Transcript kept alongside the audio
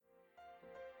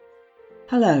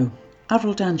Hello,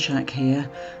 Avril Danczak here.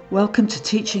 Welcome to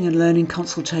Teaching and Learning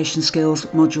Consultation Skills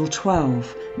Module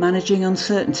 12, Managing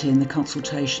Uncertainty in the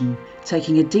Consultation,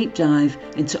 taking a deep dive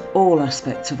into all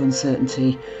aspects of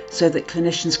uncertainty so that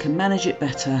clinicians can manage it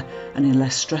better and in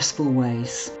less stressful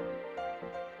ways.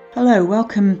 Hello,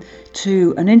 welcome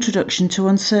to an introduction to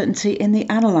uncertainty in the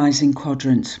Analysing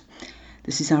quadrant.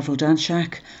 This is Avril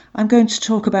Danczak. I'm going to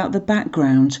talk about the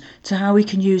background to how we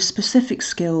can use specific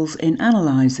skills in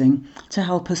analysing to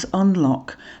help us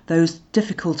unlock those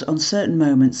difficult, uncertain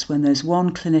moments when there's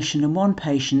one clinician and one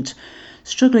patient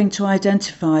struggling to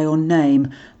identify or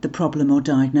name the problem or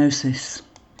diagnosis.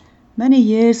 Many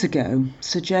years ago,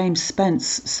 Sir James Spence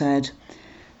said,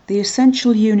 "The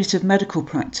essential unit of medical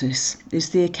practice is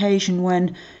the occasion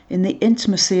when, in the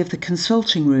intimacy of the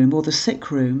consulting room or the sick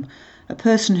room, a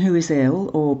person who is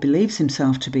ill, or believes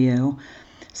himself to be ill,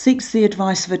 seeks the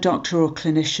advice of a doctor or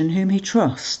clinician whom he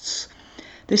trusts.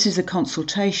 This is a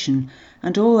consultation,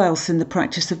 and all else in the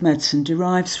practice of medicine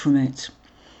derives from it."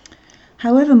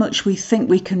 However much we think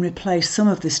we can replace some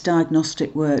of this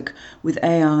diagnostic work with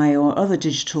AI or other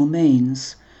digital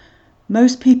means,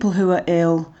 most people who are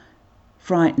ill,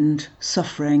 frightened,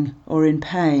 suffering, or in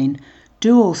pain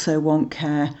do also want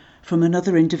care from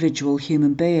another individual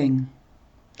human being.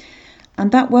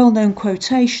 And that well-known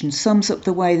quotation sums up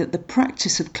the way that the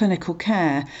practice of clinical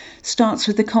care starts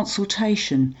with the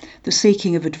consultation, the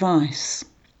seeking of advice.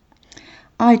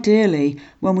 Ideally,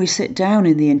 when we sit down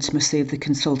in the intimacy of the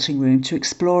consulting room to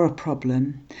explore a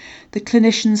problem, the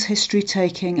clinician's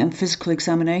history-taking and physical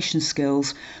examination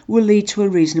skills will lead to a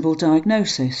reasonable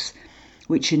diagnosis,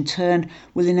 which in turn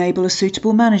will enable a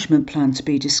suitable management plan to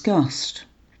be discussed.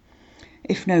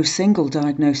 If no single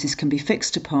diagnosis can be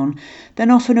fixed upon,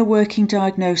 then often a working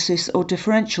diagnosis or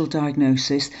differential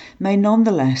diagnosis may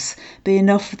nonetheless be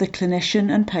enough for the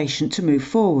clinician and patient to move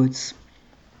forwards.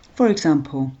 For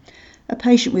example, a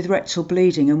patient with rectal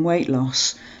bleeding and weight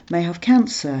loss may have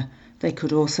cancer. They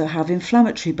could also have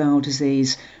inflammatory bowel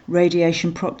disease,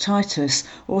 radiation proctitis,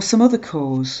 or some other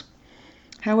cause.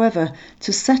 However,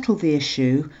 to settle the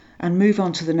issue and move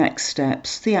on to the next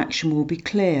steps, the action will be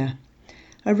clear.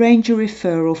 Arrange a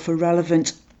referral for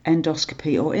relevant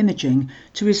endoscopy or imaging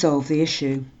to resolve the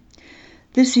issue.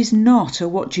 This is not a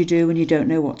what do you do when you don't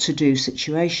know what to do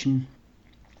situation.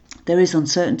 There is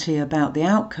uncertainty about the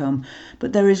outcome,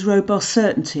 but there is robust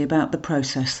certainty about the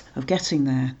process of getting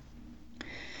there.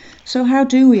 So how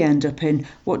do we end up in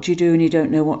what do you do when you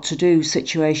don't know what to do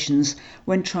situations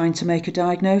when trying to make a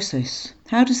diagnosis?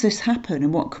 How does this happen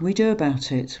and what can we do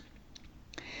about it?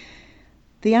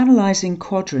 The Analysing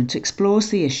quadrant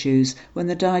explores the issues when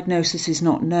the diagnosis is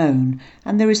not known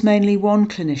and there is mainly one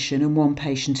clinician and one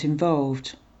patient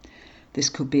involved. This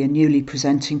could be a newly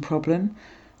presenting problem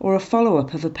or a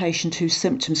follow-up of a patient whose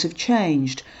symptoms have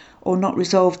changed or not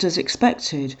resolved as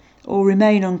expected or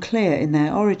remain unclear in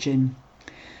their origin.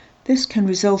 This can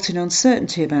result in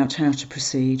uncertainty about how to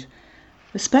proceed,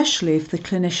 especially if the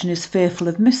clinician is fearful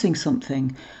of missing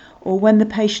something or when the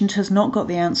patient has not got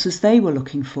the answers they were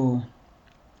looking for.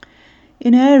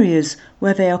 In areas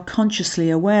where they are consciously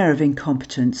aware of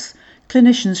incompetence,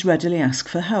 clinicians readily ask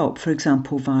for help, for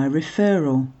example via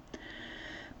referral.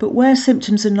 But where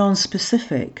symptoms are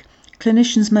non-specific,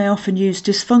 clinicians may often use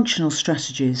dysfunctional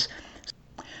strategies.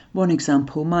 One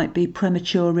example might be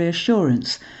premature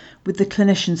reassurance, with the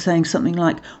clinician saying something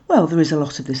like, "Well, there is a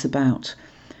lot of this about."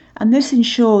 And this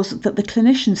ensures that the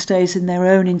clinician stays in their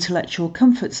own intellectual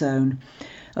comfort zone,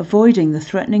 avoiding the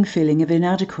threatening feeling of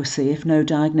inadequacy if no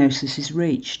diagnosis is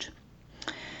reached.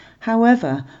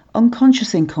 However,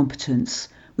 unconscious incompetence,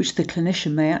 which the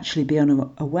clinician may actually be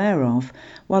unaware of,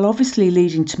 while obviously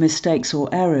leading to mistakes or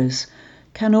errors,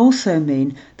 can also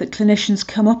mean that clinicians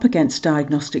come up against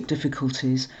diagnostic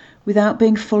difficulties without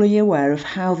being fully aware of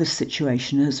how this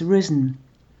situation has arisen.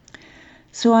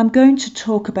 So I'm going to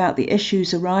talk about the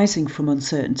issues arising from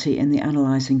uncertainty in the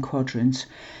Analysing quadrant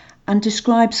and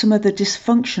describe some of the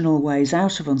dysfunctional ways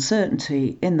out of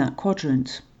uncertainty in that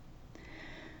quadrant.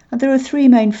 And there are three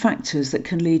main factors that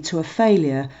can lead to a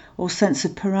failure or sense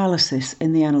of paralysis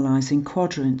in the Analysing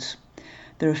quadrant.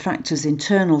 There are factors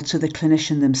internal to the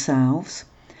clinician themselves,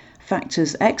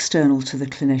 factors external to the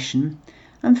clinician,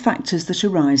 and factors that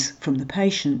arise from the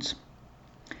patient.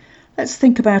 Let's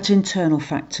think about internal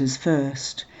factors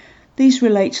first. These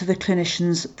relate to the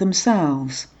clinicians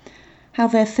themselves, how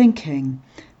they're thinking,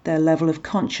 their level of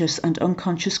conscious and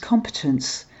unconscious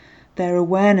competence, their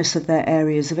awareness of their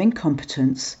areas of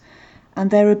incompetence,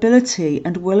 and their ability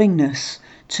and willingness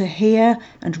to hear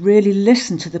and really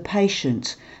listen to the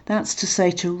patient, that's to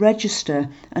say to register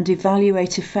and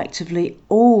evaluate effectively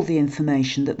all the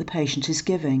information that the patient is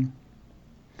giving.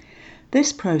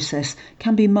 This process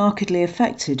can be markedly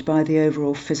affected by the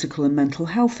overall physical and mental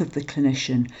health of the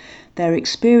clinician, their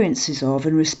experiences of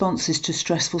and responses to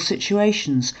stressful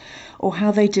situations, or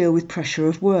how they deal with pressure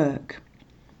of work.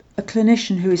 A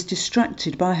clinician who is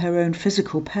distracted by her own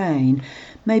physical pain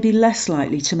may be less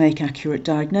likely to make accurate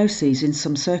diagnoses in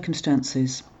some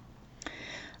circumstances.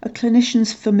 A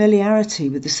clinician's familiarity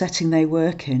with the setting they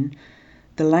work in,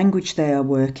 the language they are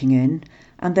working in,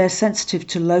 and they're sensitive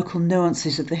to local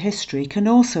nuances of the history can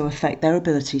also affect their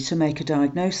ability to make a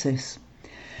diagnosis.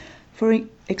 For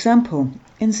example,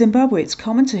 in Zimbabwe it's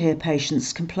common to hear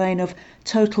patients complain of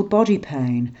total body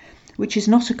pain, which is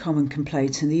not a common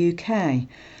complaint in the UK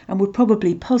and would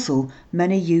probably puzzle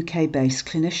many UK-based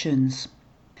clinicians.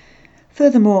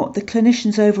 Furthermore, the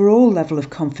clinician's overall level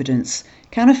of confidence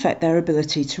can affect their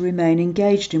ability to remain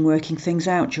engaged in working things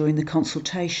out during the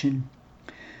consultation.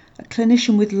 A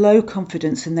clinician with low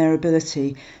confidence in their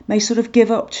ability may sort of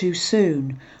give up too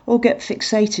soon or get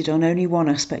fixated on only one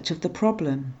aspect of the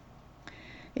problem.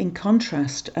 In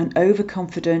contrast, an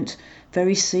overconfident,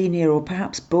 very senior or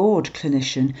perhaps bored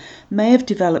clinician may have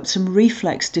developed some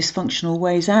reflex dysfunctional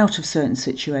ways out of certain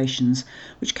situations,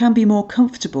 which can be more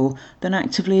comfortable than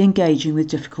actively engaging with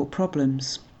difficult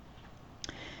problems.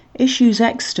 Issues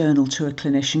external to a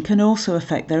clinician can also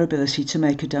affect their ability to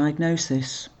make a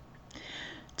diagnosis.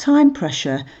 Time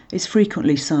pressure is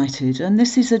frequently cited, and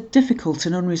this is a difficult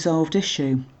and unresolved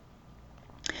issue.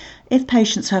 If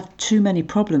patients have too many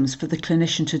problems for the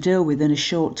clinician to deal with in a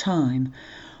short time,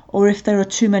 or if there are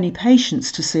too many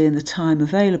patients to see in the time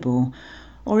available,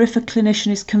 or if a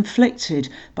clinician is conflicted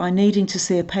by needing to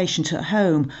see a patient at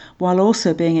home while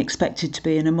also being expected to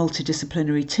be in a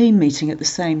multidisciplinary team meeting at the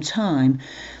same time,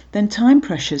 then time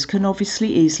pressures can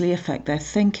obviously easily affect their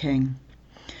thinking.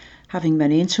 Having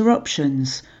many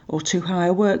interruptions or too high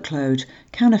a workload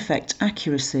can affect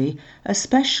accuracy,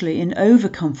 especially in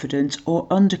overconfident or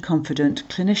underconfident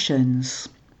clinicians.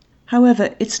 However,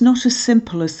 it's not as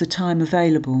simple as the time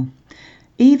available.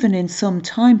 Even in some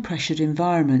time-pressured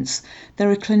environments,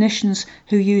 there are clinicians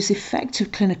who use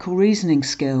effective clinical reasoning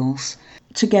skills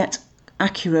to get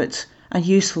accurate and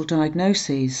useful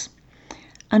diagnoses.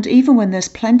 And even when there's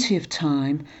plenty of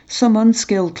time, some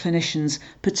unskilled clinicians,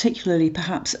 particularly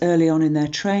perhaps early on in their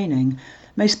training,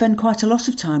 may spend quite a lot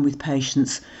of time with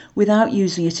patients without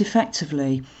using it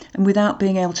effectively and without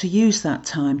being able to use that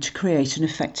time to create an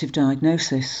effective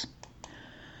diagnosis.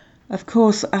 Of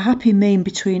course, a happy mean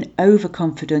between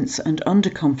overconfidence and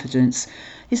underconfidence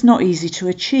is not easy to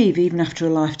achieve even after a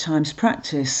lifetime's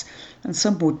practice, and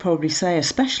some would probably say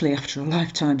especially after a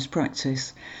lifetime's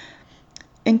practice.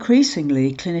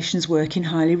 Increasingly, clinicians work in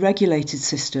highly regulated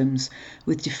systems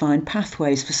with defined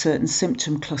pathways for certain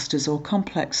symptom clusters or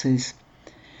complexes.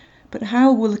 But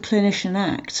how will the clinician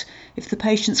act if the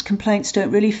patient's complaints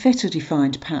don't really fit a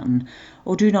defined pattern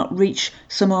or do not reach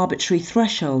some arbitrary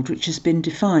threshold which has been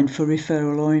defined for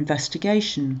referral or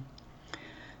investigation?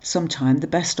 Sometimes the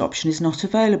best option is not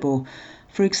available.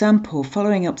 For example,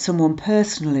 following up someone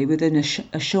personally within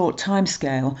a short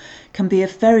timescale can be a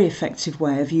very effective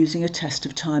way of using a test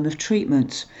of time of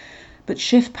treatment, but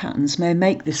shift patterns may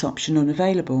make this option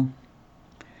unavailable.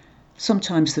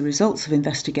 Sometimes the results of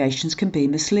investigations can be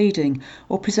misleading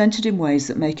or presented in ways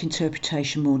that make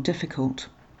interpretation more difficult.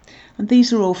 And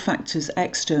these are all factors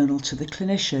external to the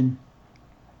clinician.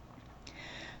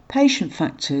 Patient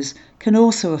factors can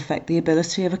also affect the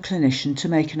ability of a clinician to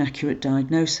make an accurate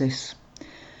diagnosis.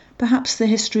 Perhaps the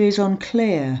history is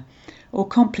unclear, or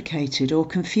complicated, or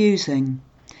confusing.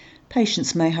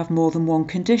 Patients may have more than one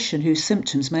condition whose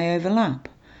symptoms may overlap.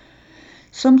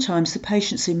 Sometimes the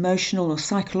patient's emotional or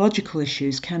psychological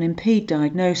issues can impede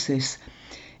diagnosis,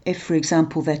 if, for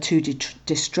example, they're too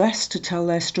distressed to tell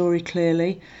their story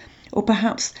clearly, or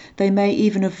perhaps they may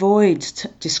even avoid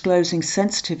disclosing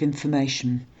sensitive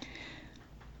information.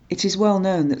 It is well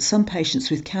known that some patients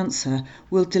with cancer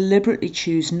will deliberately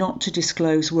choose not to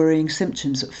disclose worrying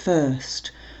symptoms at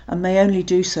first, and may only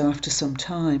do so after some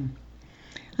time.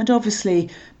 And obviously,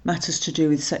 matters to do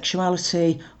with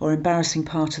sexuality or embarrassing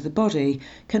part of the body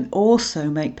can also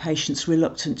make patients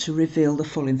reluctant to reveal the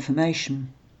full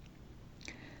information.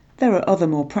 There are other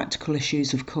more practical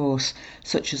issues, of course,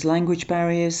 such as language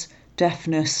barriers,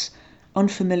 deafness,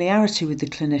 unfamiliarity with the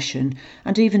clinician,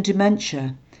 and even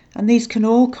dementia. And these can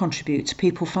all contribute to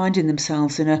people finding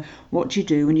themselves in a what do you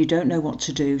do when you don't know what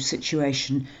to do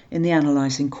situation in the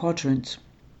analysing quadrant.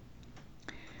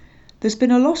 There's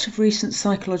been a lot of recent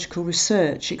psychological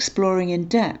research exploring in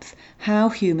depth how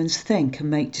humans think and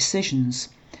make decisions,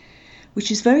 which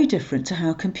is very different to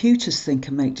how computers think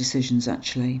and make decisions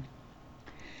actually.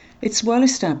 It's well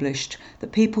established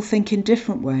that people think in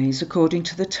different ways according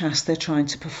to the task they're trying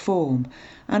to perform,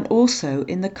 and also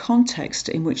in the context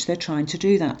in which they're trying to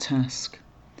do that task.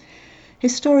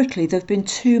 Historically, there have been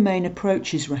two main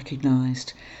approaches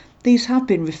recognised. These have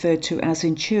been referred to as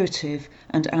intuitive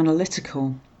and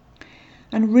analytical.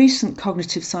 And recent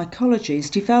cognitive psychology has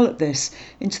developed this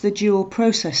into the dual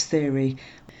process theory.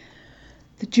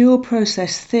 The dual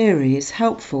process theory is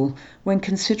helpful when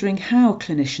considering how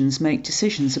clinicians make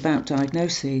decisions about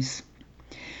diagnoses.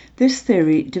 This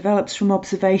theory develops from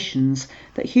observations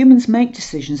that humans make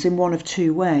decisions in one of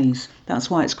two ways. That's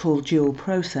why it's called dual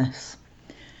process.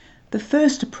 The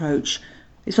first approach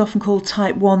is often called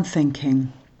type 1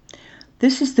 thinking.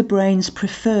 This is the brain's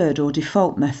preferred or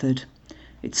default method.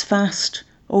 It's fast,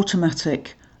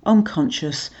 automatic,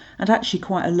 unconscious, and actually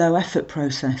quite a low effort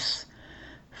process.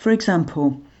 For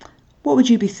example, what would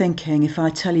you be thinking if I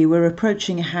tell you we're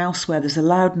approaching a house where there's a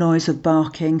loud noise of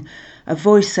barking, a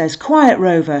voice says, "Quiet,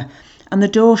 Rover," and the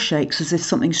door shakes as if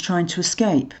something's trying to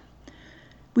escape?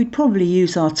 We'd probably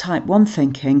use our type 1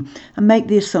 thinking and make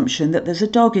the assumption that there's a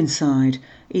dog inside,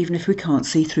 even if we can't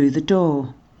see through the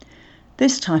door.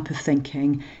 This type of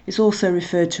thinking is also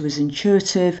referred to as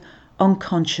intuitive,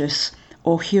 unconscious,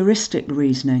 or heuristic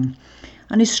reasoning,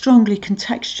 and is strongly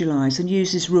contextualised and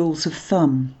uses rules of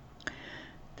thumb.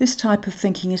 This type of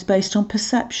thinking is based on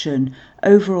perception,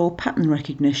 overall pattern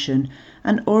recognition,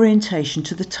 and orientation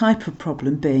to the type of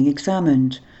problem being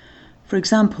examined. For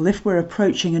example, if we're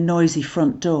approaching a noisy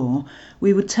front door,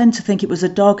 we would tend to think it was a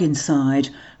dog inside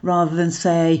rather than,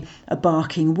 say, a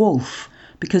barking wolf,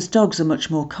 because dogs are much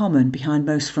more common behind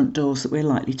most front doors that we're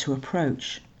likely to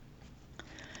approach.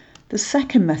 The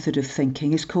second method of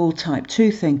thinking is called type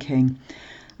 2 thinking,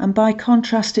 and by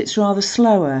contrast it's rather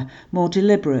slower, more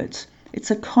deliberate. It's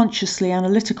a consciously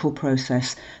analytical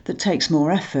process that takes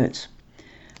more effort.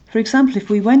 For example, if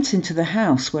we went into the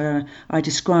house where I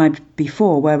described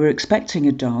before, where we're expecting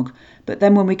a dog, but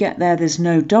then when we get there there's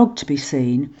no dog to be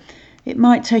seen, it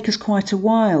might take us quite a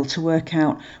while to work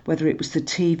out whether it was the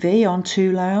TV on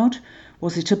too loud,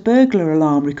 was it a burglar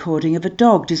alarm recording of a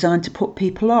dog designed to put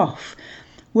people off,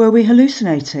 were we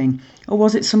hallucinating, or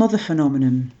was it some other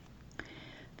phenomenon?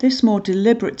 This more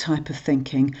deliberate type of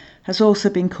thinking has also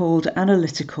been called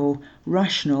analytical,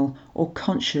 rational, or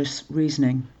conscious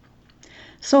reasoning.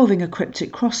 Solving a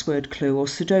cryptic crossword clue or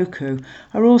Sudoku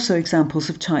are also examples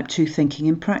of type 2 thinking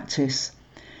in practice.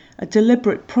 A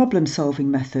deliberate problem-solving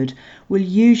method will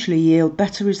usually yield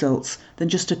better results than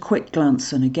just a quick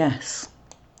glance and a guess.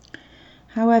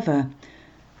 However,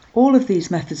 all of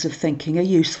these methods of thinking are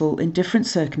useful in different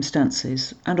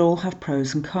circumstances and all have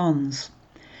pros and cons.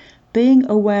 Being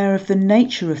aware of the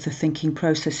nature of the thinking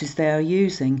processes they are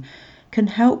using can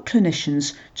help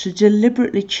clinicians to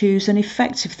deliberately choose an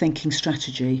effective thinking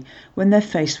strategy when they're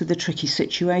faced with a tricky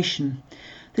situation.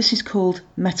 This is called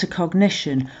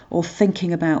metacognition, or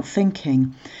thinking about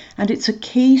thinking, and it's a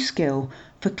key skill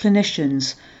for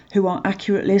clinicians who are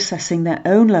accurately assessing their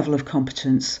own level of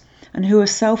competence and who are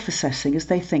self-assessing as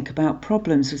they think about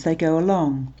problems as they go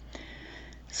along.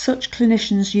 Such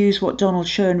clinicians use what Donald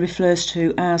Schoen refers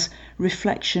to as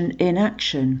reflection in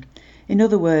action. In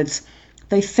other words,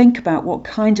 they think about what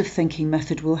kind of thinking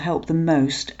method will help them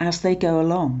most as they go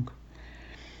along.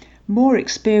 More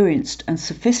experienced and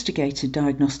sophisticated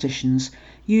diagnosticians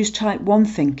use type 1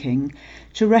 thinking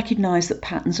to recognise that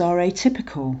patterns are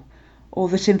atypical, or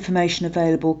that information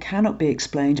available cannot be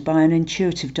explained by an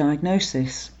intuitive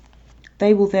diagnosis.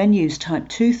 They will then use type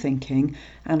 2 thinking,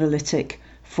 analytic,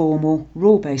 formal,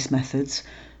 rule-based methods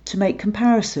to make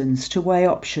comparisons, to weigh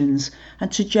options,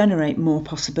 and to generate more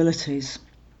possibilities.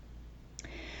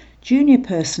 Junior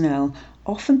personnel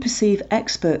often perceive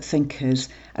expert thinkers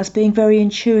as being very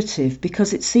intuitive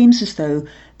because it seems as though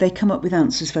they come up with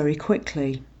answers very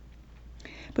quickly.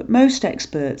 But most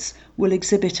experts will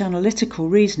exhibit analytical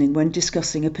reasoning when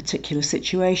discussing a particular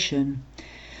situation,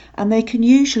 and they can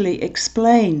usually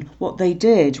explain what they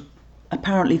did,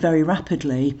 apparently very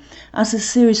rapidly, as a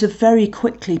series of very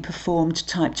quickly performed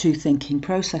type 2 thinking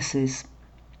processes.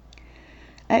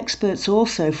 Experts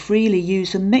also freely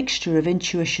use a mixture of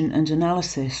intuition and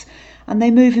analysis, and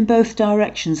they move in both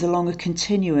directions along a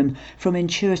continuum from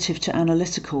intuitive to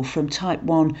analytical, from type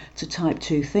 1 to type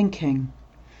 2 thinking.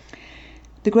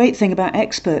 The great thing about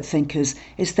expert thinkers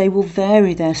is they will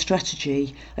vary their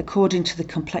strategy according to the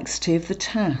complexity of the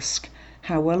task,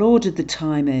 how well ordered the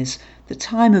time is, the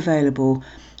time available,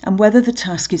 and whether the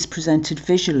task is presented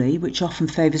visually, which often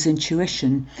favours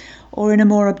intuition, or in a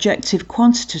more objective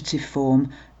quantitative form,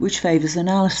 which favours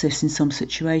analysis in some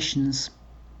situations.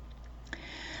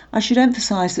 I should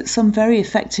emphasise that some very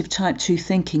effective type 2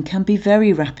 thinking can be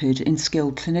very rapid in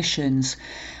skilled clinicians,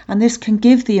 and this can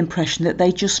give the impression that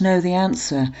they just know the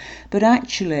answer, but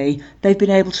actually they've been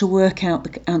able to work out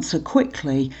the answer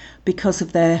quickly because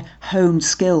of their honed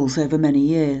skills over many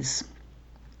years.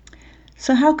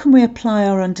 So how can we apply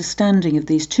our understanding of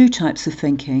these two types of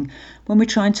thinking when we're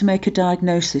trying to make a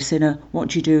diagnosis in a what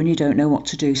do you do and you don't know what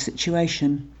to do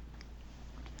situation?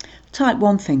 Type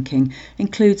 1 thinking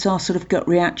includes our sort of gut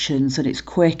reactions, and it's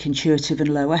quick, intuitive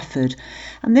and low effort.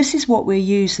 And this is what we're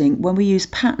using when we use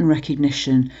pattern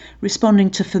recognition,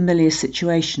 responding to familiar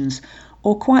situations,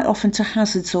 or quite often to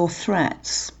hazards or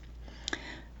threats.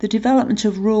 The development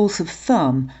of rules of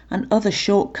thumb and other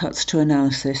shortcuts to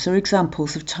analysis are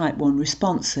examples of type 1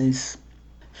 responses.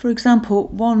 For example,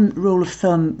 one rule of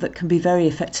thumb that can be very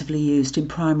effectively used in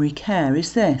primary care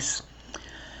is this.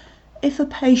 If a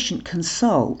patient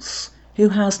consults who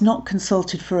has not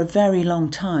consulted for a very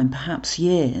long time, perhaps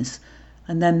years,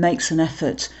 and then makes an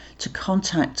effort to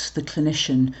contact the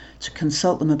clinician to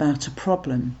consult them about a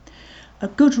problem, a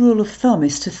good rule of thumb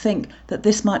is to think that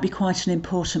this might be quite an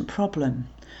important problem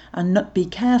and not be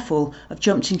careful of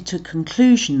jumping to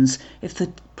conclusions if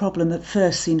the problem at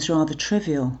first seems rather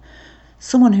trivial.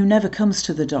 Someone who never comes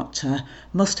to the doctor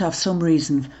must have some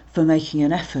reason for making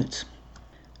an effort.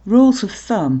 Rules of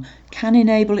thumb can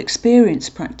enable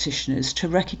experienced practitioners to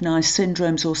recognise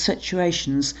syndromes or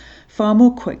situations far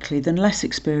more quickly than less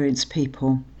experienced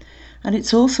people. And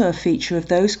it's also a feature of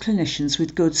those clinicians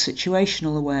with good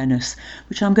situational awareness,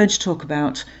 which I'm going to talk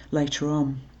about later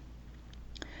on.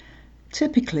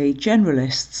 Typically,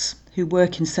 generalists who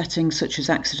work in settings such as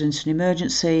accident and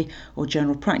emergency or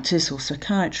general practice or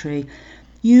psychiatry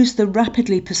use the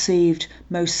rapidly perceived,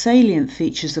 most salient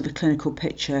features of a clinical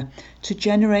picture to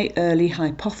generate early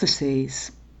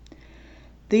hypotheses.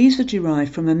 These are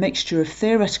derived from a mixture of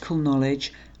theoretical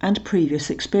knowledge and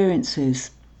previous experiences,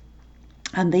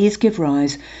 and these give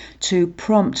rise to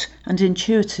prompt and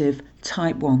intuitive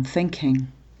type 1 thinking.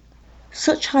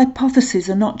 Such hypotheses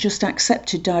are not just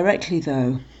accepted directly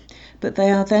though, but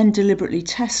they are then deliberately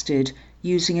tested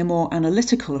using a more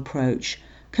analytical approach,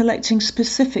 collecting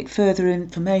specific further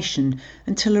information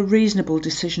until a reasonable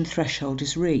decision threshold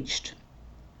is reached.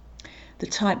 The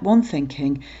type 1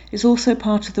 thinking is also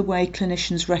part of the way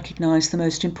clinicians recognise the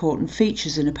most important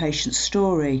features in a patient's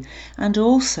story, and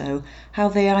also how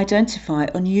they identify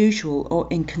unusual or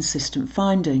inconsistent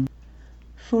findings.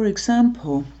 For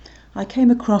example, I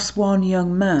came across one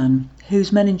young man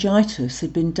whose meningitis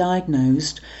had been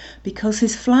diagnosed because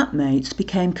his flatmates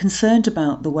became concerned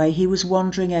about the way he was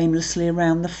wandering aimlessly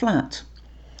around the flat.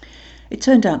 It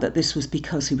turned out that this was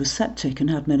because he was septic and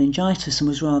had meningitis and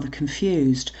was rather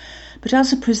confused. But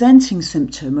as a presenting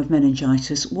symptom of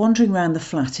meningitis, wandering around the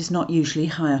flat is not usually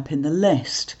high up in the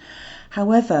list.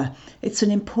 However, it's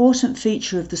an important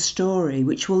feature of the story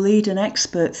which will lead an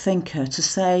expert thinker to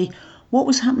say, what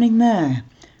was happening there?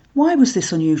 Why was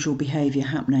this unusual behaviour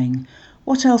happening?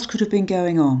 What else could have been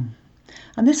going on?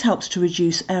 And this helps to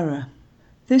reduce error.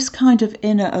 This kind of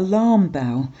inner alarm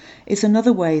bell is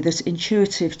another way that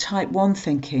intuitive type 1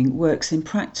 thinking works in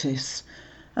practice.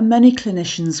 And many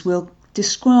clinicians will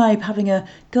describe having a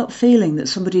gut feeling that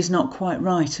somebody's not quite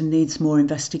right and needs more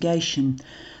investigation.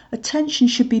 Attention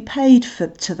should be paid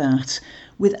to that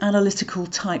with analytical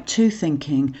type 2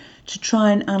 thinking to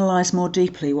try and analyse more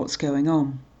deeply what's going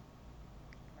on.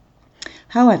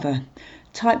 However,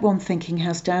 type 1 thinking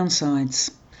has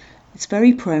downsides. It's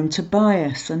very prone to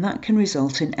bias, and that can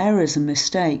result in errors and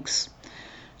mistakes.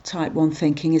 Type 1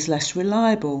 thinking is less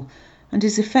reliable and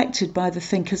is affected by the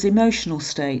thinker's emotional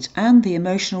state and the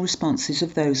emotional responses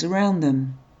of those around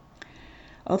them.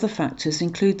 Other factors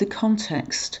include the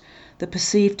context, the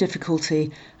perceived difficulty,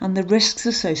 and the risks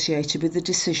associated with the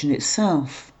decision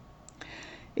itself.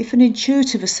 If an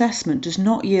intuitive assessment does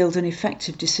not yield an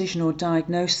effective decision or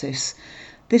diagnosis,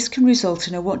 this can result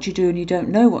in a what you do and you don't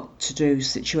know what to do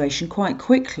situation quite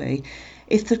quickly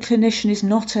if the clinician is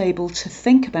not able to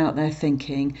think about their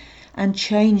thinking and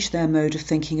change their mode of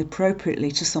thinking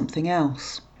appropriately to something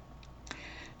else.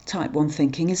 Type 1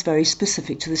 thinking is very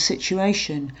specific to the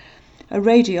situation. A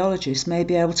radiologist may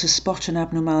be able to spot an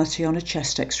abnormality on a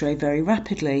chest X-ray very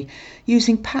rapidly,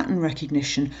 using pattern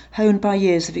recognition honed by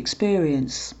years of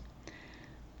experience.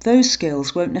 Those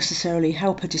skills won't necessarily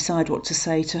help her decide what to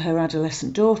say to her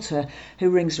adolescent daughter who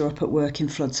rings her up at work in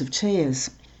floods of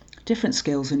tears. Different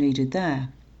skills are needed there.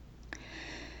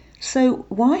 So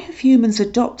why have humans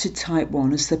adopted type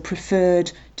 1 as the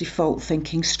preferred default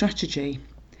thinking strategy?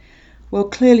 Well,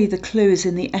 clearly the clue is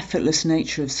in the effortless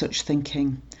nature of such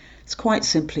thinking. It's quite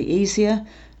simply easier,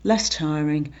 less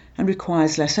tiring, and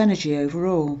requires less energy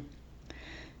overall.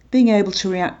 Being able to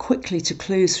react quickly to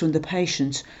clues from the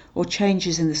patient or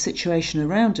changes in the situation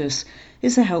around us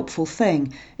is a helpful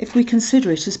thing if we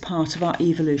consider it as part of our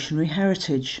evolutionary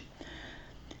heritage.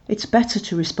 It's better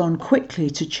to respond quickly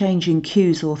to changing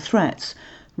cues or threats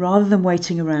rather than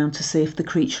waiting around to see if the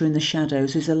creature in the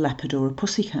shadows is a leopard or a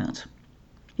pussycat.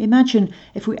 Imagine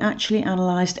if we actually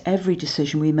analysed every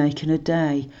decision we make in a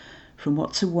day, from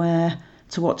what to wear,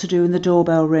 to what to do when the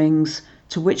doorbell rings,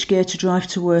 to which gear to drive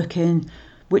to work in,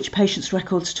 which patient's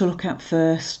records to look at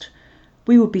first.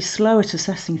 We would be slow at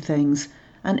assessing things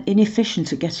and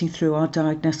inefficient at getting through our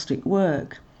diagnostic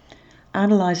work.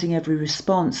 Analysing every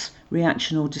response,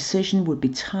 reaction or decision would be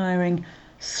tiring,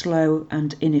 slow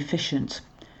and inefficient.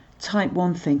 Type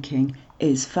 1 thinking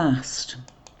is fast.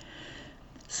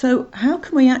 So how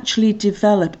can we actually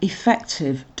develop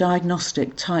effective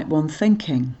diagnostic type 1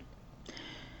 thinking?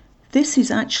 This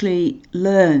is actually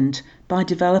learned by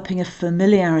developing a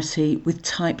familiarity with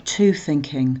type 2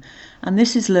 thinking, and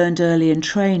this is learned early in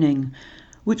training,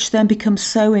 which then becomes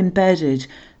so embedded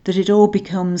that it all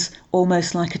becomes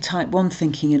almost like a type 1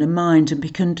 thinking in a mind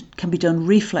and can be done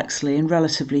reflexly and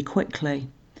relatively quickly.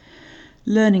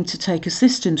 Learning to take a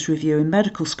systems review in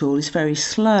medical school is very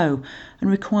slow and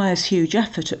requires huge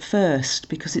effort at first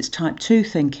because it's type 2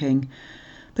 thinking,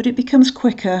 but it becomes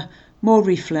quicker, more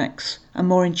reflex and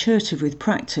more intuitive with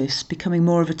practice, becoming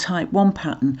more of a type 1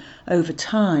 pattern over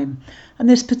time, and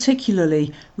this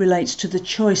particularly relates to the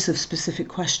choice of specific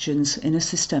questions in a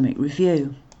systemic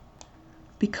review.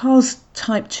 Because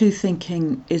type 2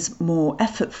 thinking is more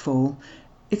effortful,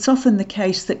 it's often the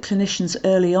case that clinicians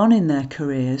early on in their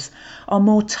careers are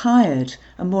more tired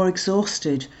and more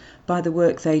exhausted by the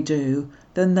work they do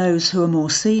than those who are more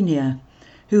senior,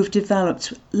 who have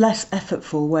developed less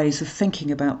effortful ways of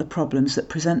thinking about the problems that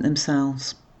present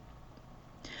themselves.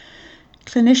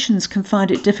 Clinicians can find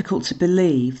it difficult to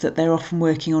believe that they're often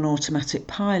working on automatic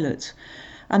pilot,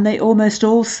 and they almost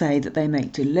all say that they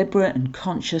make deliberate and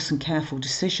conscious and careful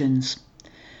decisions.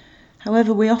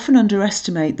 However, we often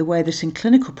underestimate the way that in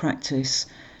clinical practice,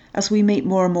 as we meet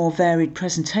more and more varied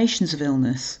presentations of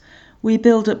illness, we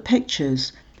build up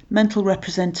pictures, mental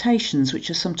representations,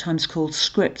 which are sometimes called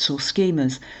scripts or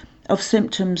schemas, of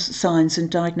symptoms, signs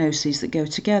and diagnoses that go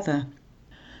together.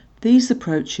 These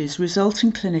approaches result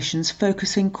in clinicians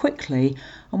focusing quickly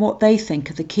on what they think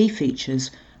are the key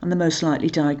features and the most likely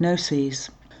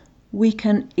diagnoses. We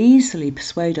can easily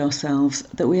persuade ourselves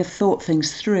that we have thought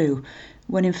things through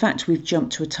when in fact we've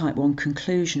jumped to a type 1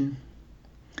 conclusion.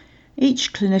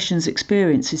 Each clinician's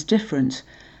experience is different,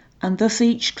 and thus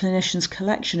each clinician's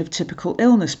collection of typical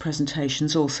illness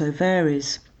presentations also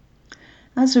varies.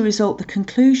 As a result, the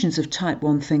conclusions of type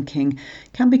 1 thinking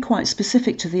can be quite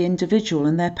specific to the individual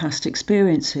and their past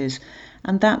experiences,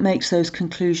 and that makes those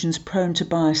conclusions prone to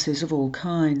biases of all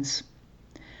kinds.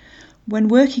 When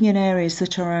working in areas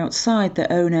that are outside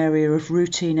their own area of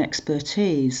routine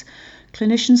expertise,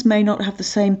 clinicians may not have the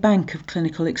same bank of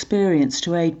clinical experience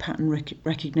to aid pattern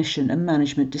recognition and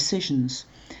management decisions.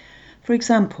 For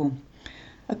example,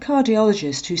 a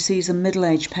cardiologist who sees a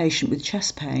middle-aged patient with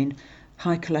chest pain,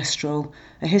 high cholesterol,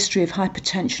 a history of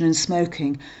hypertension and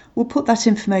smoking will put that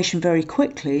information very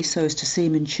quickly so as to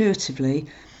seem intuitively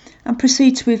and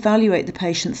proceed to evaluate the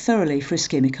patient thoroughly for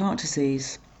ischemic heart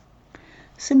disease.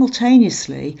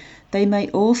 Simultaneously, they may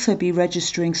also be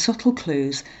registering subtle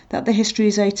clues that the history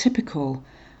is atypical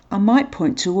and might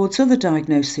point towards other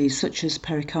diagnoses such as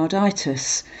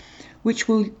pericarditis, which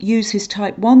will use his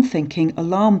type 1 thinking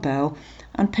alarm bell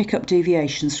and pick up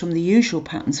deviations from the usual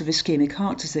patterns of ischemic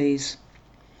heart disease.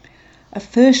 A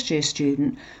first-year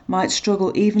student might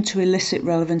struggle even to elicit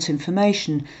relevant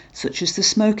information such as the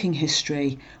smoking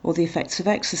history or the effects of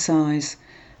exercise,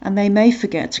 and they may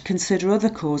forget to consider other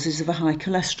causes of a high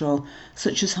cholesterol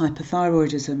such as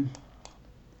hypothyroidism.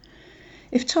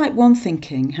 If type 1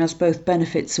 thinking has both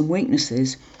benefits and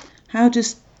weaknesses, how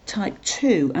does type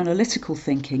 2 analytical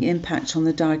thinking impact on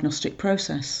the diagnostic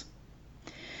process?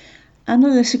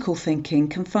 Analytical thinking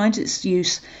can find its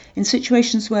use in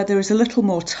situations where there is a little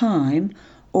more time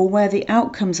or where the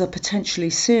outcomes are potentially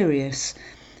serious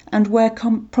and where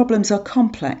problems are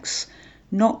complex,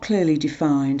 not clearly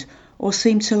defined, or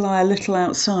seem to lie a little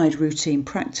outside routine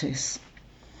practice.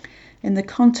 In the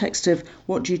context of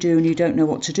what do you do when you don't know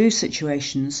what to do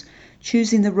situations,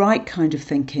 choosing the right kind of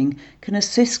thinking can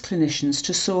assist clinicians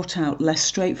to sort out less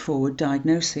straightforward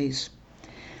diagnoses.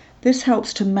 This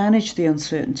helps to manage the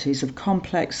uncertainties of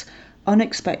complex,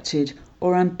 unexpected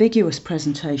or ambiguous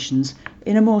presentations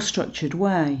in a more structured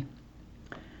way.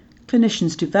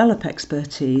 Clinicians develop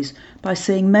expertise by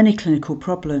seeing many clinical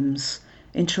problems,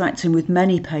 interacting with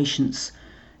many patients,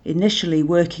 initially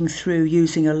working through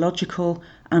using a logical,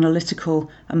 analytical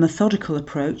and methodical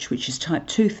approach, which is type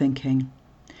 2 thinking.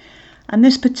 And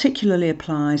this particularly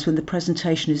applies when the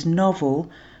presentation is novel,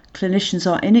 clinicians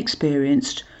are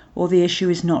inexperienced, or the issue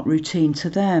is not routine to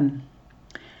them.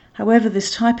 However,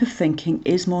 this type of thinking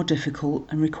is more difficult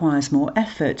and requires more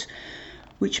effort,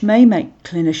 which may make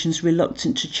clinicians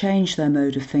reluctant to change their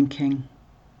mode of thinking.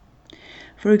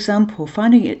 For example,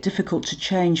 finding it difficult to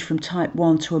change from type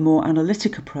 1 to a more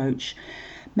analytic approach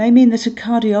may mean that a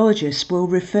cardiologist will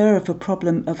refer of a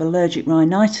problem of allergic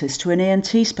rhinitis to an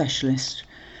ENT specialist,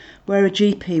 where a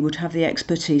GP would have the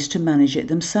expertise to manage it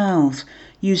themselves,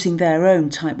 using their own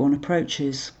type 1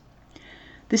 approaches.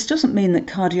 This doesn't mean that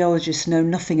cardiologists know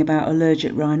nothing about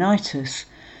allergic rhinitis,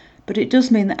 but it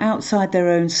does mean that outside their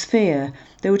own sphere,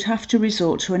 they would have to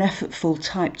resort to an effortful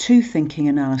type 2 thinking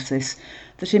analysis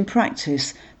that in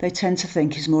practice they tend to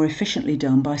think is more efficiently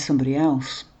done by somebody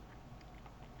else.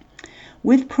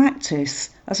 With practice,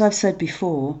 as I've said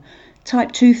before,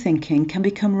 type 2 thinking can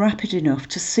become rapid enough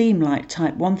to seem like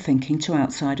type 1 thinking to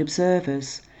outside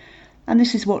observers. And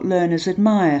this is what learners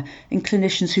admire in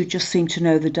clinicians who just seem to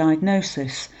know the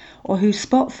diagnosis, or who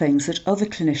spot things that other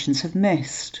clinicians have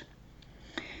missed.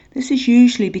 This is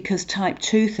usually because type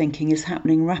 2 thinking is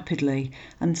happening rapidly,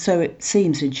 and so it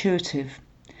seems intuitive.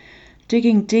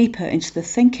 Digging deeper into the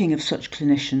thinking of such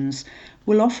clinicians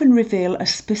will often reveal a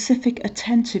specific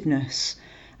attentiveness,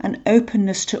 an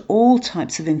openness to all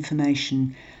types of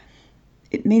information.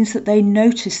 It means that they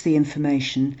notice the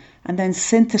information and then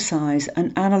synthesize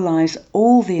and analyze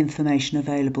all the information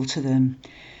available to them,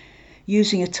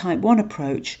 using a type 1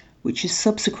 approach which is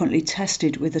subsequently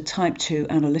tested with a type 2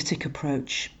 analytic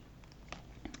approach.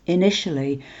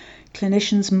 Initially,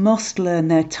 clinicians must learn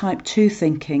their type 2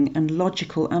 thinking and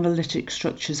logical analytic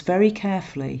structures very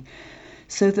carefully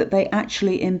so that they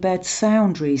actually embed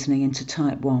sound reasoning into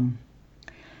type 1.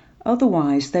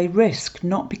 Otherwise, they risk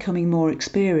not becoming more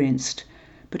experienced,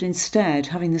 but instead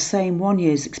having the same 1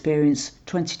 year's experience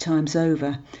 20 times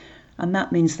over, and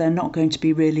that means they're not going to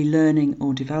be really learning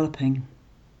or developing.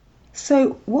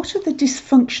 So, what are the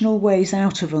dysfunctional ways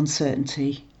out of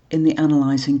uncertainty in the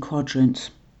analysing quadrant?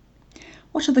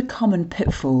 What are the common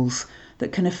pitfalls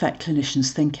that can affect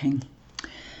clinicians' thinking?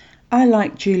 I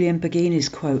like Julian Baggini's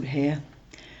quote here.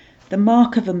 The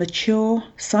mark of a mature,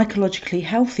 psychologically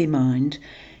healthy mind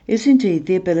is indeed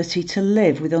the ability to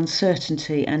live with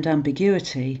uncertainty and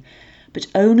ambiguity, but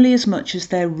only as much as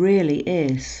there really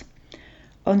is.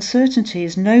 Uncertainty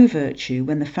is no virtue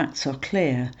when the facts are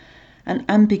clear, and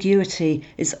ambiguity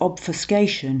is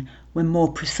obfuscation when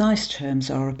more precise terms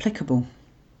are applicable.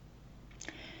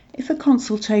 If a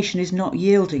consultation is not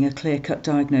yielding a clear-cut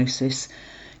diagnosis,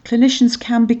 clinicians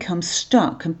can become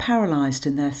stuck and paralysed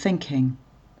in their thinking.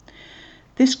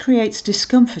 This creates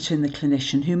discomfort in the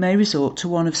clinician who may resort to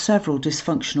one of several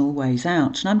dysfunctional ways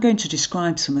out, and I'm going to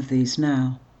describe some of these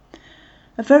now.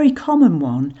 A very common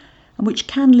one, and which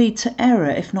can lead to error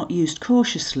if not used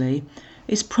cautiously,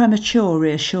 is premature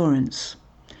reassurance.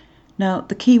 Now,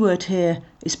 the key word here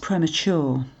is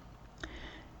premature.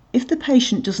 If the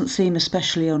patient doesn't seem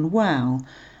especially unwell,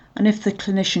 and if the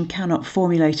clinician cannot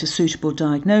formulate a suitable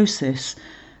diagnosis,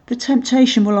 the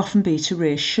temptation will often be to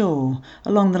reassure,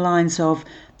 along the lines of,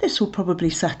 "This will probably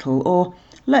settle," or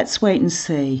 "Let's wait and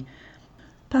see,"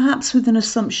 perhaps with an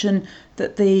assumption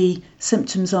that the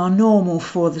symptoms are normal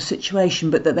for the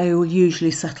situation, but that they will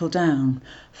usually settle down.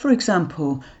 For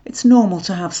example, it's normal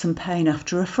to have some pain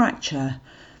after a fracture.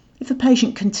 If a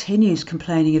patient continues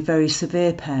complaining of very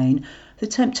severe pain, the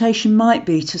temptation might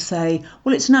be to say,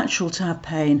 "Well, it's natural to have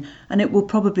pain and it will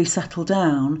probably settle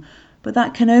down," but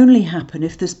that can only happen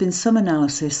if there's been some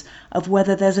analysis of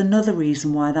whether there's another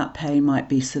reason why that pain might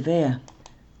be severe.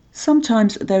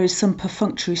 Sometimes there is some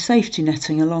perfunctory safety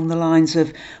netting along the lines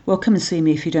of, "Well, come and see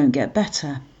me if you don't get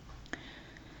better."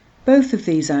 Both of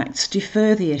these acts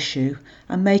defer the issue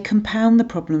and may compound the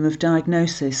problem of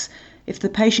diagnosis if the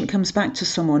patient comes back to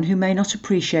someone who may not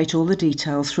appreciate all the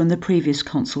details from the previous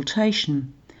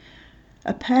consultation.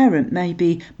 A parent may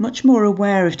be much more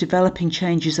aware of developing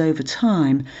changes over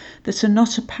time that are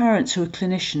not apparent to a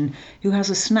clinician who has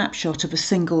a snapshot of a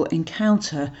single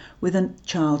encounter with a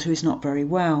child who is not very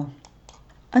well.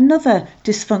 Another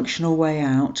dysfunctional way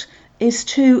out is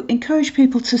to encourage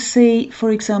people to see,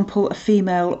 for example, a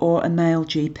female or a male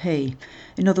GP,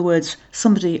 in other words,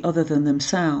 somebody other than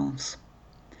themselves.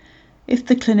 If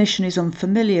the clinician is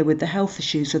unfamiliar with the health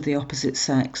issues of the opposite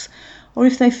sex, or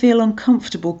if they feel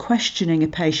uncomfortable questioning a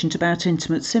patient about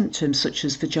intimate symptoms such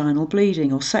as vaginal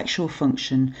bleeding or sexual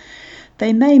function,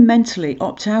 they may mentally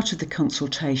opt out of the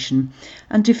consultation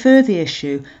and defer the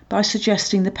issue by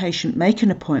suggesting the patient make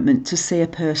an appointment to see a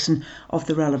person of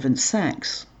the relevant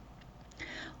sex.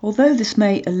 Although this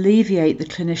may alleviate the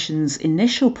clinician's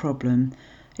initial problem,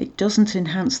 it doesn't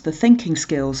enhance the thinking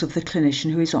skills of the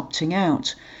clinician who is opting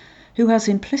out, who has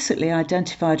implicitly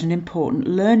identified an important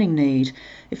learning need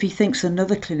if he thinks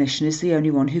another clinician is the only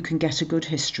one who can get a good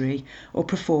history or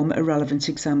perform a relevant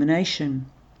examination.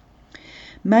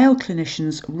 Male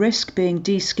clinicians risk being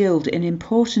de-skilled in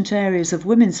important areas of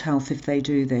women's health if they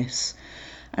do this.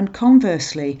 And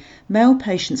conversely, male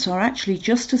patients are actually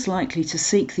just as likely to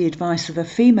seek the advice of a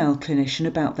female clinician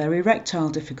about their erectile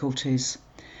difficulties.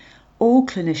 All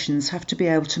clinicians have to be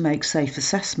able to make safe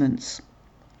assessments.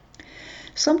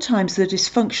 Sometimes the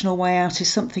dysfunctional way out is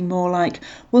something more like,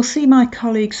 "Well, see my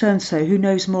colleague so-and-so who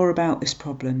knows more about this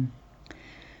problem."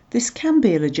 This can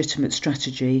be a legitimate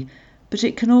strategy, but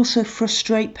it can also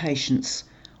frustrate patients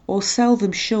or sell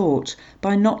them short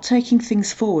by not taking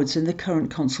things forwards in the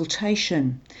current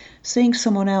consultation. Seeing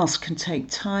someone else can take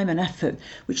time and effort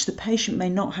which the patient may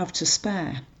not have to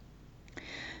spare.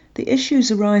 The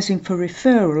issues arising for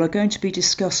referral are going to be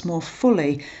discussed more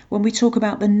fully when we talk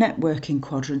about the networking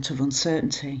quadrant of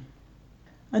uncertainty.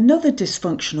 Another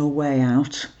dysfunctional way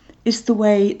out is the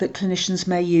way that clinicians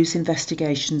may use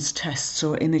investigations, tests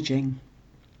or imaging.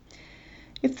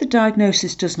 If the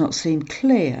diagnosis does not seem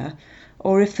clear,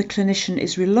 or if the clinician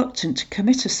is reluctant to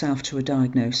commit herself to a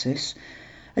diagnosis,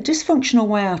 a dysfunctional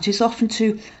way out is often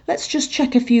to, let's just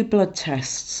check a few blood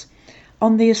tests,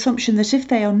 on the assumption that if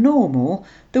they are normal,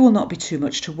 there will not be too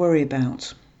much to worry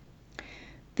about.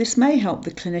 This may help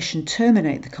the clinician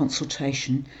terminate the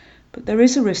consultation, but there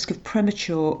is a risk of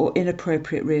premature or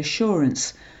inappropriate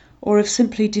reassurance, or of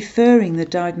simply deferring the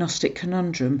diagnostic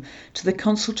conundrum to the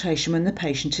consultation when the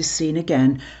patient is seen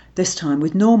again, this time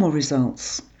with normal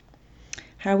results.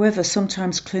 However,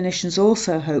 sometimes clinicians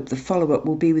also hope the follow-up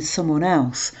will be with someone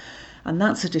else, and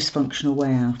that's a dysfunctional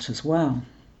way out as well.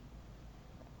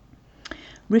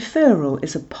 Referral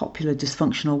is a popular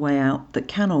dysfunctional way out that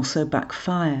can also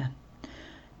backfire.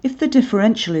 If the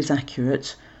differential is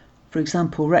accurate, for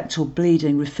example rectal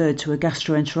bleeding referred to a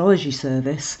gastroenterology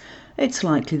service, it's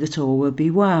likely that all will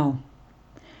be well.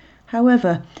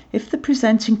 However, if the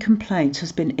presenting complaint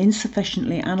has been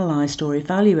insufficiently analysed or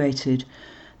evaluated,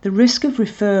 the risk of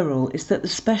referral is that the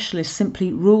specialist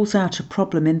simply rules out a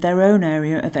problem in their own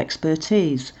area of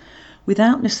expertise,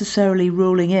 without necessarily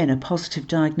ruling in a positive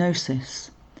diagnosis.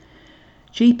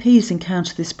 GPs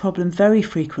encounter this problem very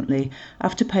frequently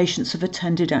after patients have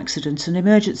attended accident and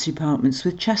emergency departments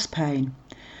with chest pain.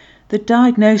 The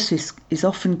diagnosis is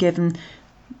often given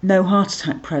no heart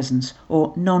attack present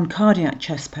or non-cardiac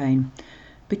chest pain,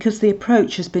 because the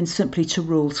approach has been simply to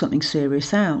rule something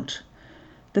serious out.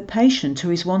 The patient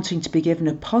who is wanting to be given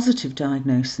a positive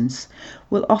diagnosis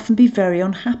will often be very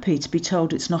unhappy to be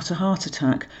told it's not a heart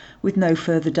attack with no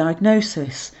further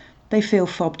diagnosis. They feel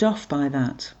fobbed off by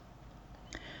that.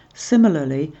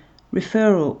 Similarly,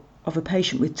 referral of a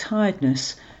patient with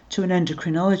tiredness to an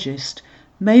endocrinologist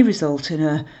may result in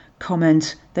a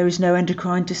comment, "There is no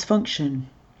endocrine dysfunction."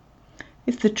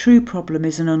 If the true problem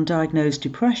is an undiagnosed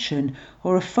depression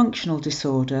or a functional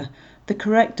disorder, the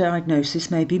correct diagnosis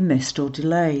may be missed or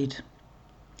delayed.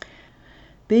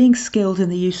 Being skilled in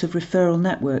the use of referral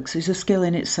networks is a skill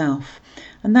in itself,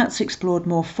 and that's explored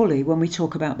more fully when we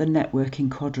talk about the networking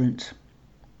quadrant.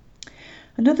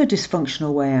 Another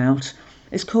dysfunctional way out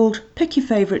is called pick your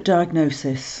favourite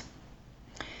diagnosis.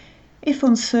 If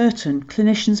uncertain,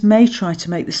 clinicians may try to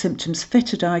make the symptoms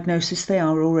fit a diagnosis they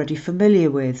are already familiar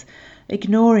with,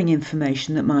 ignoring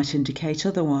information that might indicate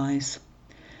otherwise.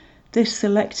 This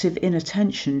selective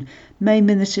inattention may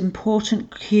mean that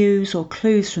important cues or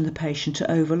clues from the patient are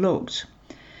overlooked.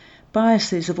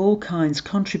 Biases of all kinds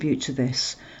contribute to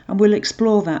this, and we'll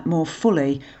explore that more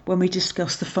fully when we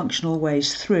discuss the functional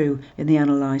ways through in the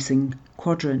Analysing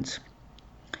quadrant.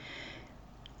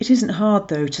 It isn't hard,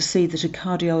 though, to see that a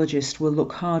cardiologist will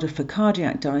look harder for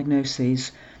cardiac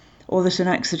diagnoses, or that an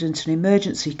accident and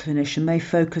emergency clinician may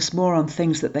focus more on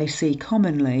things that they see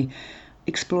commonly,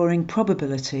 exploring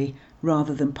probability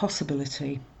rather than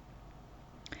possibility.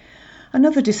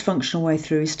 Another dysfunctional way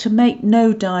through is to make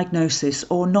no diagnosis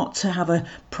or not to have a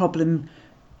problem.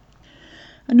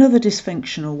 Another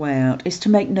dysfunctional way out is to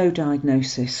make no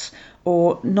diagnosis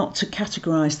or not to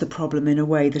categorise the problem in a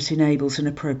way that enables an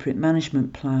appropriate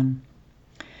management plan.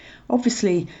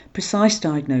 Obviously, precise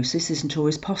diagnosis isn't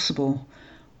always possible.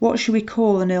 What should we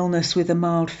call an illness with a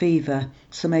mild fever,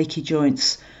 some achy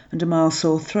joints, and a mild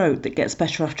sore throat that gets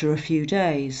better after a few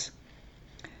days?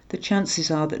 The chances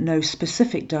are that no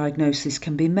specific diagnosis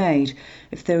can be made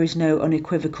if there is no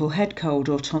unequivocal head cold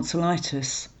or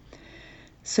tonsillitis.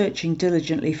 Searching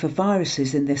diligently for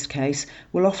viruses in this case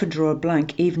will often draw a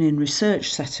blank even in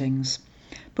research settings,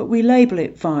 but we label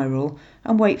it viral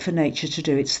and wait for nature to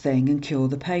do its thing and cure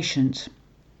the patient.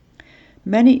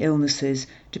 Many illnesses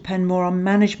depend more on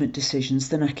management decisions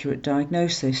than accurate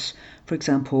diagnosis, for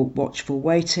example, watchful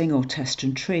waiting or test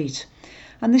and treat.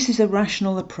 And this is a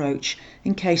rational approach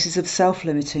in cases of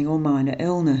self-limiting or minor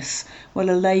illness, where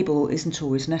a label isn't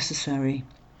always necessary.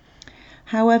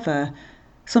 However,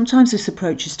 sometimes this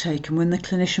approach is taken when the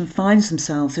clinician finds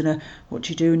themselves in a what do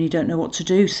you do when you don't know what to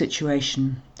do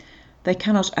situation. They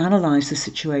cannot analyse the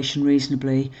situation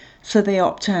reasonably, so they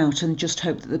opt out and just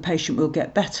hope that the patient will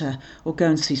get better or go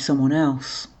and see someone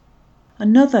else.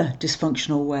 Another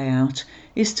dysfunctional way out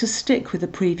is to stick with a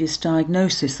previous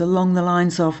diagnosis along the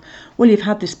lines of, well, you've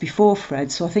had this before,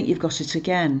 Fred, so I think you've got it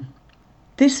again.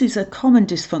 This is a common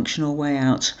dysfunctional way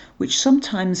out, which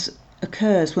sometimes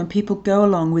occurs when people go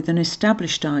along with an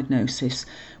established diagnosis,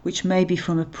 which may be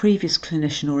from a previous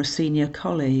clinician or a senior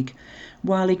colleague,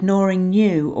 while ignoring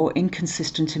new or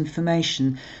inconsistent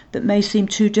information that may seem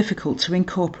too difficult to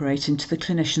incorporate into the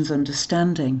clinician's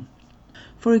understanding.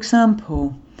 For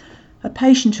example, a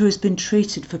patient who has been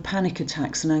treated for panic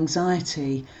attacks and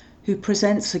anxiety, who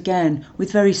presents again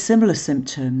with very similar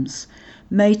symptoms,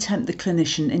 may tempt the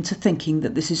clinician into thinking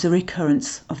that this is a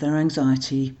recurrence of their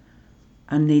anxiety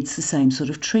and needs the same sort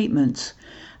of treatment.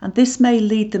 And this may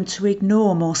lead them to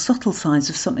ignore more subtle signs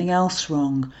of something else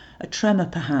wrong, a tremor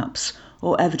perhaps,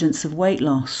 or evidence of weight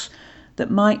loss,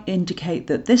 that might indicate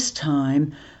that this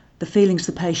time the feelings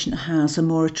the patient has are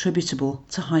more attributable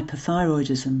to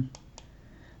hypothyroidism.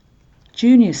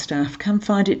 Junior staff can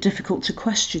find it difficult to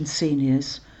question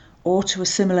seniors, or to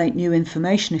assimilate new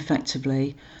information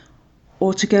effectively,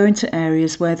 or to go into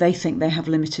areas where they think they have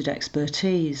limited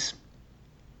expertise.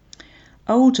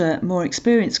 Older, more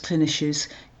experienced clinicians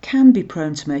can be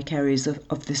prone to make errors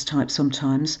of this type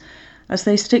sometimes, as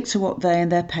they stick to what they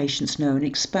and their patients know and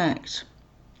expect.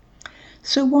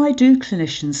 So why do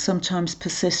clinicians sometimes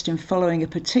persist in following a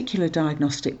particular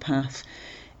diagnostic path,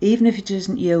 even if it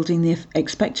isn't yielding the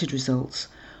expected results,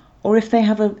 or if they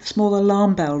have a small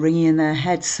alarm bell ringing in their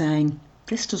head saying,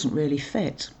 this doesn't really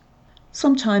fit?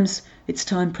 Sometimes it's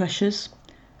time pressures,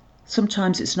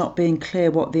 sometimes it's not being clear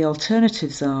what the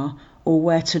alternatives are or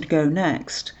where to go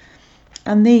next,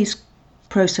 and these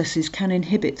processes can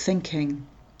inhibit thinking.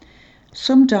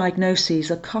 Some diagnoses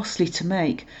are costly to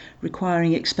make,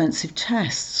 requiring expensive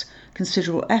tests,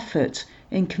 considerable effort,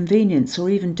 inconvenience, or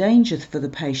even danger for the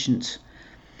patient.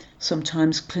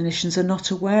 Sometimes clinicians are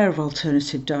not aware of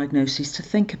alternative diagnoses to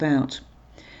think about.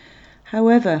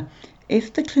 However,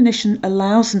 if the clinician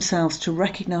allows themselves to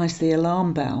recognise the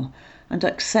alarm bell and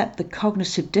accept the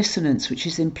cognitive dissonance which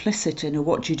is implicit in a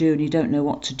what do you do and you don't know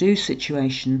what to do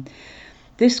situation,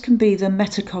 this can be the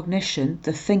metacognition,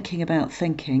 the thinking about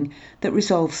thinking, that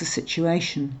resolves the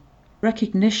situation.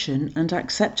 Recognition and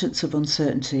acceptance of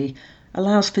uncertainty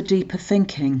allows for deeper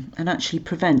thinking and actually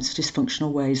prevents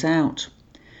dysfunctional ways out.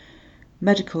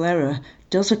 Medical error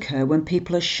does occur when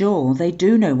people are sure they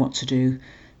do know what to do.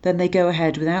 Then they go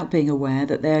ahead without being aware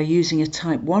that they are using a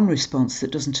type 1 response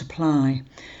that doesn't apply.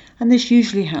 And this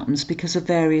usually happens because of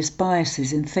various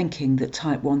biases in thinking that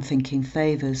type 1 thinking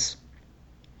favours.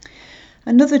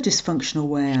 Another dysfunctional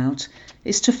way out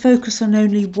is to focus on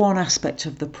only one aspect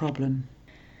of the problem.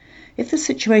 If the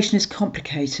situation is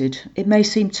complicated, it may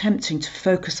seem tempting to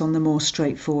focus on the more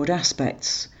straightforward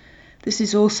aspects. This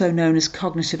is also known as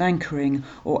cognitive anchoring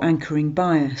or anchoring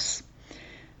bias.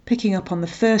 Picking up on the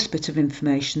first bit of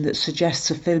information that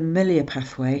suggests a familiar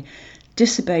pathway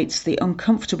dissipates the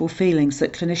uncomfortable feelings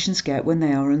that clinicians get when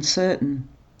they are uncertain.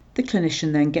 The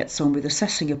clinician then gets on with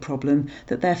assessing a problem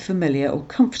that they're familiar or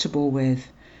comfortable with.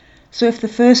 So if the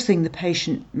first thing the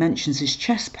patient mentions is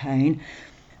chest pain,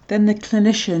 then the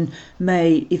clinician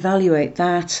may evaluate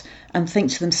that and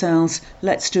think to themselves,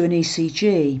 let's do an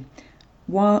ECG,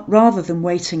 rather than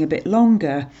waiting a bit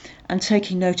longer and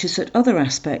taking notice at other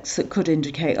aspects that could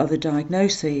indicate other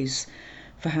diagnoses.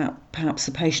 Perhaps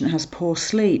the patient has poor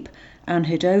sleep,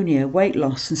 anhedonia, weight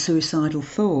loss and suicidal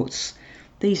thoughts.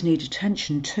 These need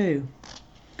attention too.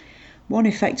 One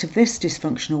effect of this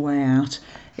dysfunctional way out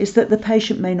is that the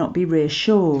patient may not be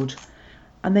reassured,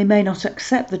 and they may not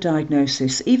accept the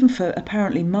diagnosis, even for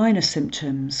apparently minor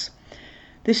symptoms.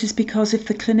 This is because if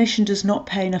the clinician does not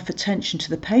pay enough attention to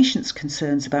the patient's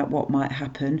concerns about what might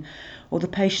happen, or the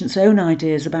patient's own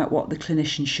ideas about what the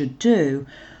clinician should do,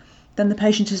 then the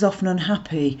patient is often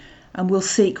unhappy and will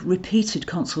seek repeated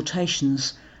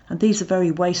consultations, and these are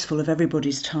very wasteful of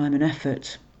everybody's time and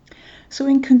effort. So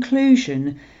in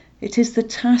conclusion, it is the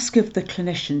task of the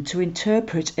clinician to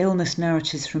interpret illness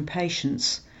narratives from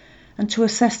patients and to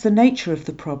assess the nature of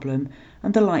the problem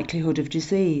and the likelihood of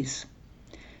disease.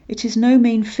 It is no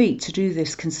mean feat to do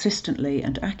this consistently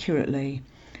and accurately.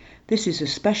 This is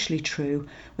especially true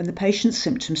when the patient's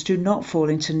symptoms do not fall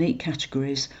into neat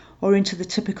categories or into the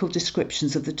typical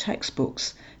descriptions of the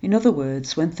textbooks, in other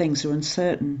words, when things are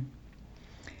uncertain.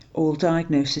 All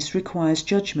diagnosis requires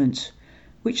judgment.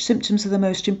 Which symptoms are the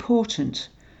most important?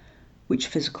 Which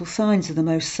physical signs are the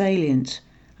most salient?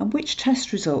 And which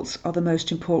test results are the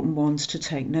most important ones to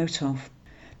take note of?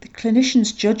 The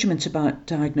clinician's judgment about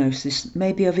diagnosis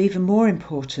may be of even more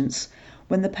importance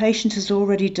when the patient has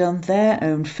already done their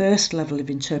own first level of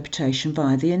interpretation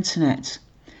via the internet.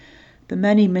 The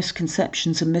many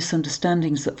misconceptions and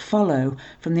misunderstandings that follow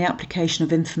from the application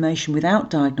of information without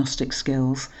diagnostic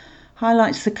skills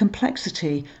highlights the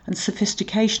complexity and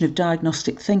sophistication of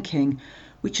diagnostic thinking,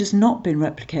 which has not been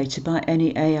replicated by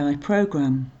any AI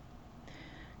program.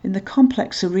 In the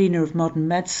complex arena of modern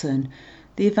medicine,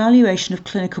 the evaluation of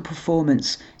clinical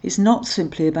performance is not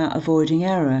simply about avoiding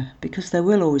error, because there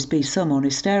will always be some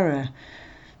honest error.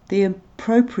 The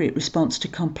appropriate response to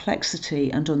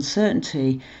complexity and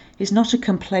uncertainty is not a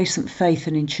complacent faith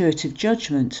and intuitive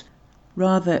judgment.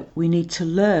 Rather, we need to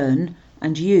learn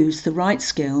and use the right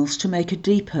skills to make a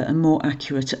deeper and more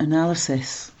accurate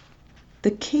analysis.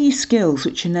 The key skills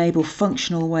which enable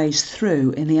functional ways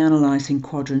through in the analysing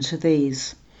quadrant are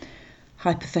these: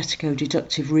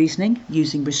 hypothetico-deductive reasoning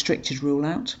using restricted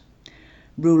rule-out,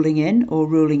 ruling in or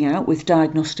ruling out with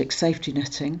diagnostic safety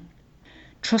netting,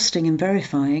 trusting and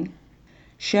verifying,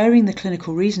 sharing the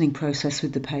clinical reasoning process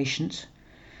with the patient,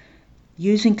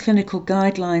 using clinical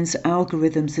guidelines,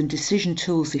 algorithms and decision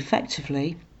tools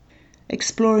effectively,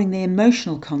 exploring the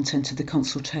emotional content of the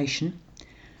consultation,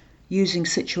 using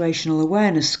situational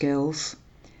awareness skills,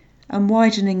 and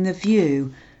widening the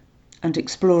view and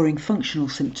exploring functional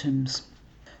symptoms.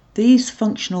 These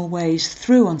functional ways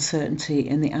through uncertainty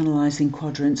in the analysing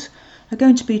quadrant are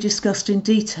going to be discussed in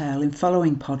detail in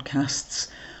following podcasts,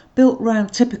 built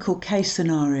around typical case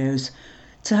scenarios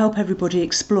to help everybody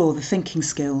explore the thinking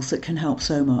skills that can help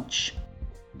so much.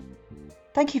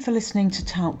 Thank you for listening to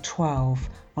Talk 12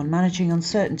 on managing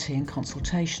uncertainty in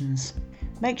consultations.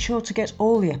 Make sure to get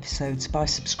all the episodes by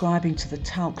subscribing to the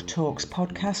Talk Talks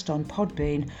podcast on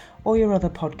Podbean or your other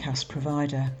podcast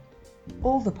provider.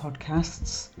 All the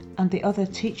podcasts and the other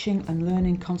teaching and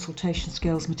learning consultation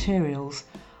skills materials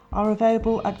are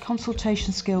available at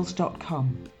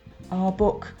consultationskills.com. Our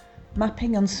book,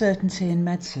 Mapping Uncertainty in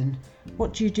Medicine,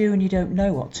 What Do You Do When You Don't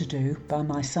Know What to Do, by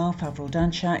myself, Avril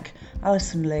Danczak,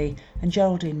 Alison Lee and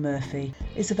Geraldine Murphy,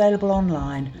 is available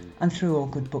online and through all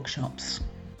good bookshops.